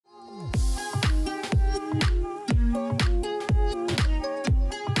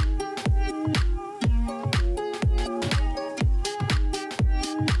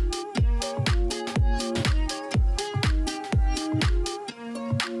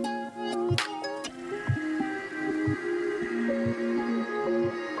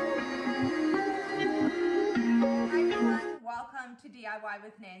DIY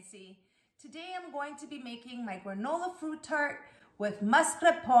with Nancy. Today I'm going to be making my granola fruit tart with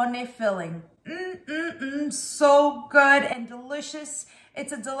mascarpone filling. So good and delicious.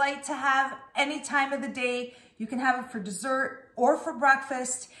 It's a delight to have any time of the day. You can have it for dessert or for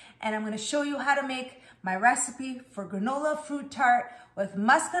breakfast. And I'm going to show you how to make my recipe for granola fruit tart with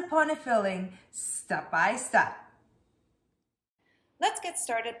mascarpone filling step by step. Let's get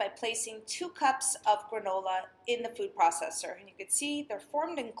started by placing 2 cups of granola in the food processor. And you can see they're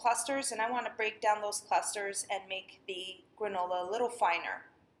formed in clusters, and I want to break down those clusters and make the granola a little finer.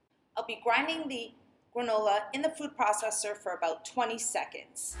 I'll be grinding the granola in the food processor for about 20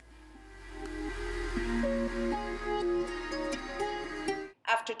 seconds.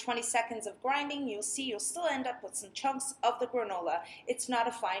 After 20 seconds of grinding, you'll see you'll still end up with some chunks of the granola. It's not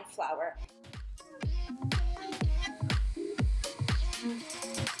a fine flour.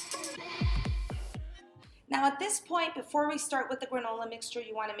 Now at this point, before we start with the granola mixture,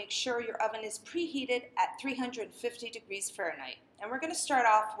 you want to make sure your oven is preheated at 350 degrees Fahrenheit. And we're going to start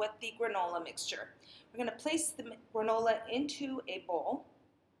off with the granola mixture. We're going to place the granola into a bowl,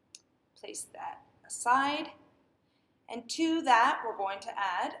 place that aside, and to that we're going to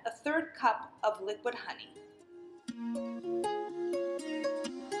add a 1/3 cup of liquid honey.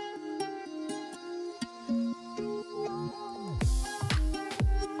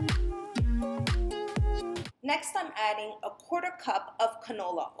 Next, I'm adding a 1/4 cup of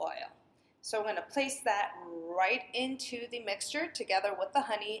canola oil. So I'm going to place that right into the mixture together with the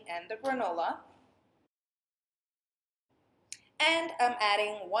honey and the granola. And I'm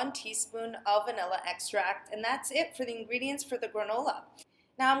adding 1 teaspoon of vanilla extract, and that's it for the ingredients for the granola.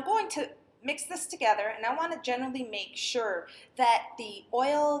 Now I'm going to mix this together, and I want to generally make sure that the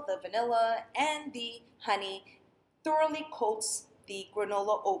oil, the vanilla, and the honey thoroughly coats the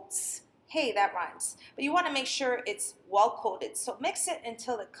granola oats. Hey, that rhymes. But you want to make sure it's well coated, so mix it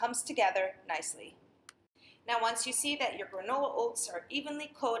until it comes together nicely. Now once you see that your granola oats are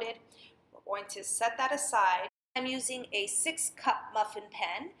evenly coated, we're going to set that aside. I'm using a 6-cup muffin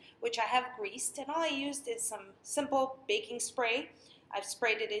pan, which I have greased, and all I used is some simple baking spray. I've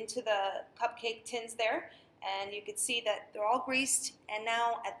sprayed it into the cupcake tins there, and you can see that they're all greased. And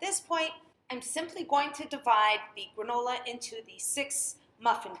now at this point, I'm simply going to divide the granola into the 6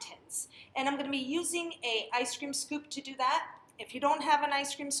 muffin tins, and I'm going to be using an ice cream scoop to do that. If you don't have an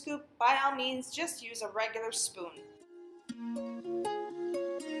ice cream scoop, by all means just use a regular spoon.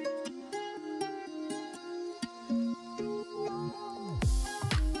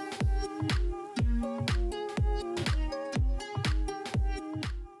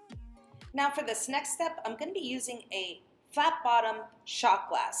 Now for this next step, I'm going to be using a flat bottom shot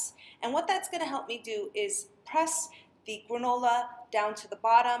glass, and what that's going to help me do is press the granola down to the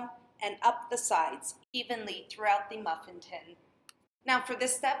bottom and up the sides evenly throughout the muffin tin. Now for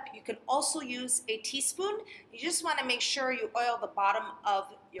this step, you can also use a teaspoon. You just want to make sure you oil the bottom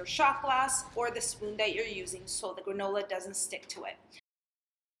of your shot glass or the spoon that you're using so the granola doesn't stick to it.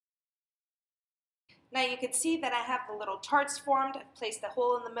 Now you can see that I have the little tarts formed. I've placed a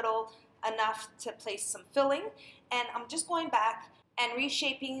hole in the middle enough to place some filling, and I'm just going back and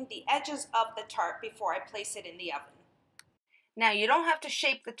reshaping the edges of the tart before I place it in the oven. Now you don't have to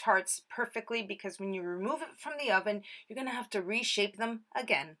shape the tarts perfectly, because when you remove it from the oven, you're going to have to reshape them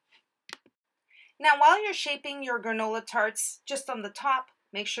again. Now while you're shaping your granola tarts, just on the top,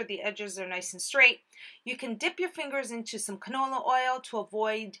 make sure the edges are nice and straight. You can dip your fingers into some canola oil to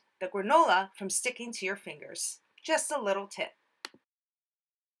avoid the granola from sticking to your fingers. Just a little tip.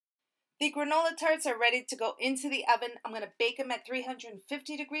 The granola tarts are ready to go into the oven. I'm going to bake them at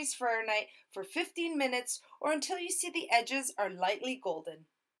 350 degrees Fahrenheit for 15 minutes, or until you see the edges are lightly golden.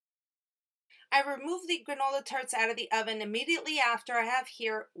 I remove the granola tarts out of the oven immediately after. I have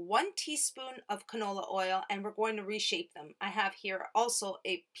here 1 teaspoon of canola oil, and we're going to reshape them. I have here also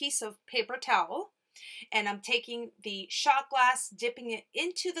a piece of paper towel, and I'm taking the shot glass, dipping it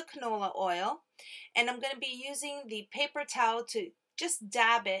into the canola oil, and I'm going to be using the paper towel to just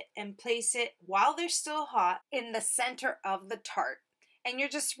dab it and place it while they're still hot in the center of the tart. And you're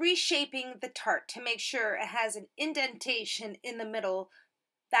just reshaping the tart to make sure it has an indentation in the middle.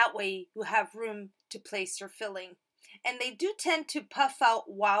 That way you have room to place your filling. And they do tend to puff out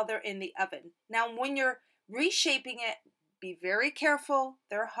while they're in the oven. Now when you're reshaping it, be very careful,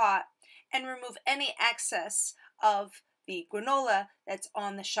 they're hot, and remove any excess of the granola that's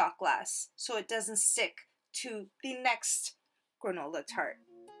on the shot glass so it doesn't stick to the next granola tart.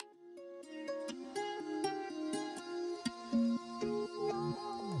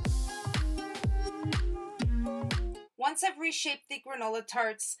 Once I've reshaped the granola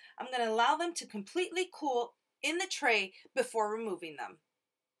tarts, I'm going to allow them to completely cool in the tray before removing them.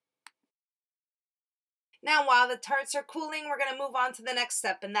 Now, while the tarts are cooling, we're going to move on to the next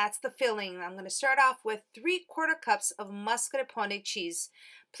step, and that's the filling. I'm going to start off with 3/4 cups of mascarpone cheese.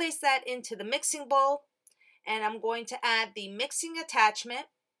 Place that into the mixing bowl, and I'm going to add the mixing attachment.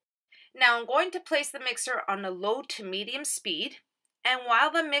 Now, I'm going to place the mixer on a low to medium speed, and while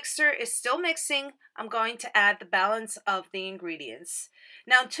the mixer is still mixing, I'm going to add the balance of the ingredients.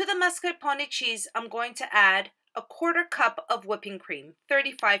 Now, to the mascarpone cheese, I'm going to add 1/4 cup of whipping cream,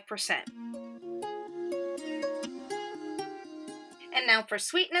 35%. And now for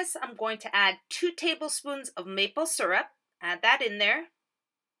sweetness, I'm going to add 2 tablespoons of maple syrup. Add that in there.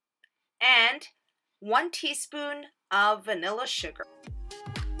 And 1 teaspoon of vanilla sugar.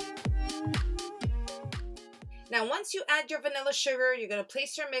 Now, once you add your vanilla sugar, you're going to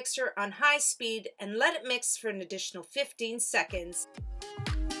place your mixer on high speed and let it mix for an additional 15 seconds.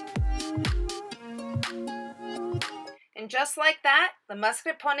 And just like that, the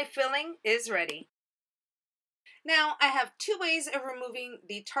mascarpone filling is ready. Now, I have 2 ways of removing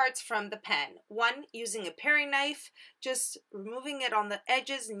the tarts from the pan. One, using a paring knife, just removing it on the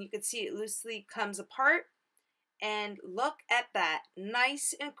edges, and you can see it loosely comes apart. And look at that,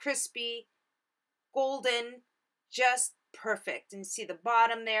 nice and crispy, golden, just perfect. And you see the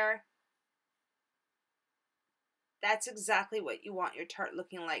bottom there. That's exactly what you want your tart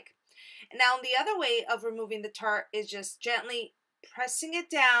looking like. And now, the other way of removing the tart is just gently pressing it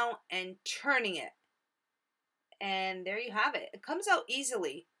down and turning it. And there you have it. It comes out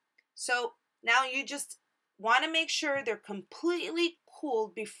easily. So now you just want to make sure they're completely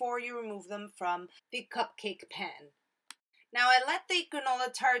cooled before you remove them from the cupcake pan. Now I let the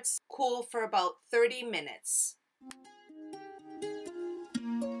granola tarts cool for about 30 minutes.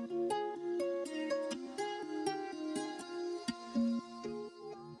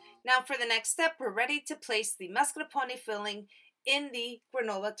 Now for the next step, we're ready to place the mascarpone filling in the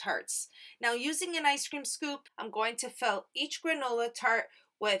granola tarts. Now, using an ice cream scoop, I'm going to fill each granola tart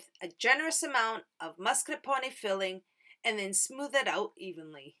with a generous amount of mascarpone filling and then smooth it out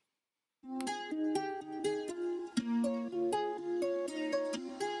evenly.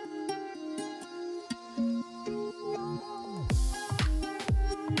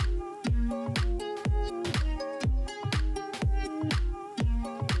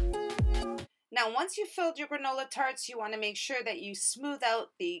 Now, once you've filled your granola tarts, you want to make sure that you smooth out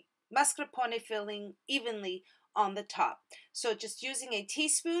the mascarpone filling evenly on the top. So just using a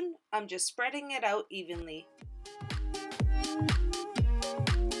teaspoon, I'm just spreading it out evenly.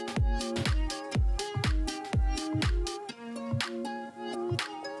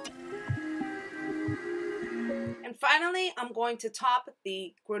 And finally, I'm going to top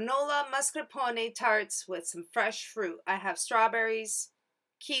the granola mascarpone tarts with some fresh fruit. I have strawberries,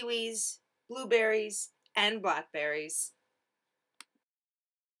 kiwis, blueberries, and blackberries.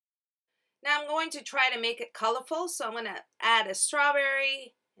 Now I'm going to try to make it colorful, so I'm going to add a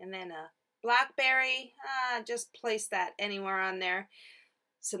strawberry and then a blackberry. Just place that anywhere on there.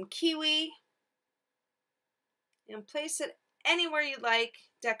 Some kiwi, and place it anywhere you like.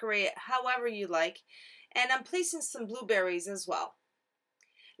 Decorate it however you like. And I'm placing some blueberries as well.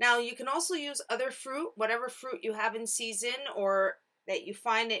 Now you can also use other fruit, whatever fruit you have in season or that you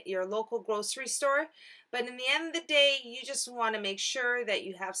find at your local grocery store. But in the end of the day, you just want to make sure that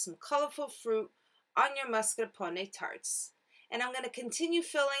you have some colorful fruit on your mascarpone tarts. And I'm going to continue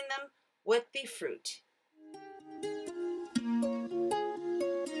filling them with the fruit.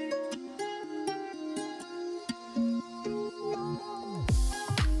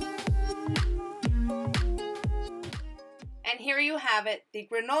 And here you have it. The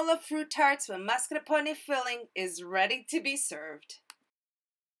granola fruit tarts with mascarpone filling is ready to be served.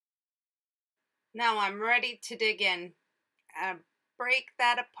 Now I'm ready to dig in. Break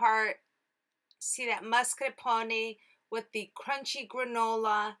that apart. See that mascarpone with the crunchy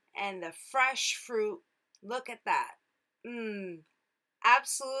granola and the fresh fruit. Look at that.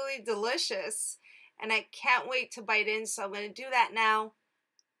 Absolutely delicious. And I can't wait to bite in, so I'm going to do that now.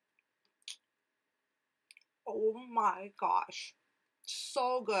 Oh my gosh.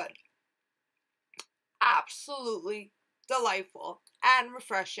 So good. Absolutely delightful and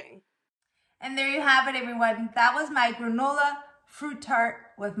refreshing. And there you have it, everyone. That was my granola fruit tart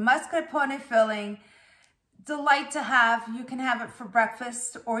with mascarpone filling. Delight to have. You can have it for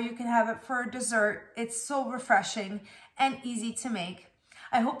breakfast or you can have it for dessert. It's so refreshing and easy to make.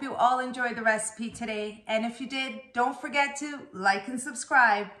 I hope you all enjoyed the recipe today. And if you did, don't forget to like and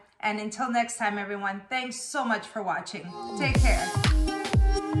subscribe. And until next time, everyone, thanks so much for watching. Take care.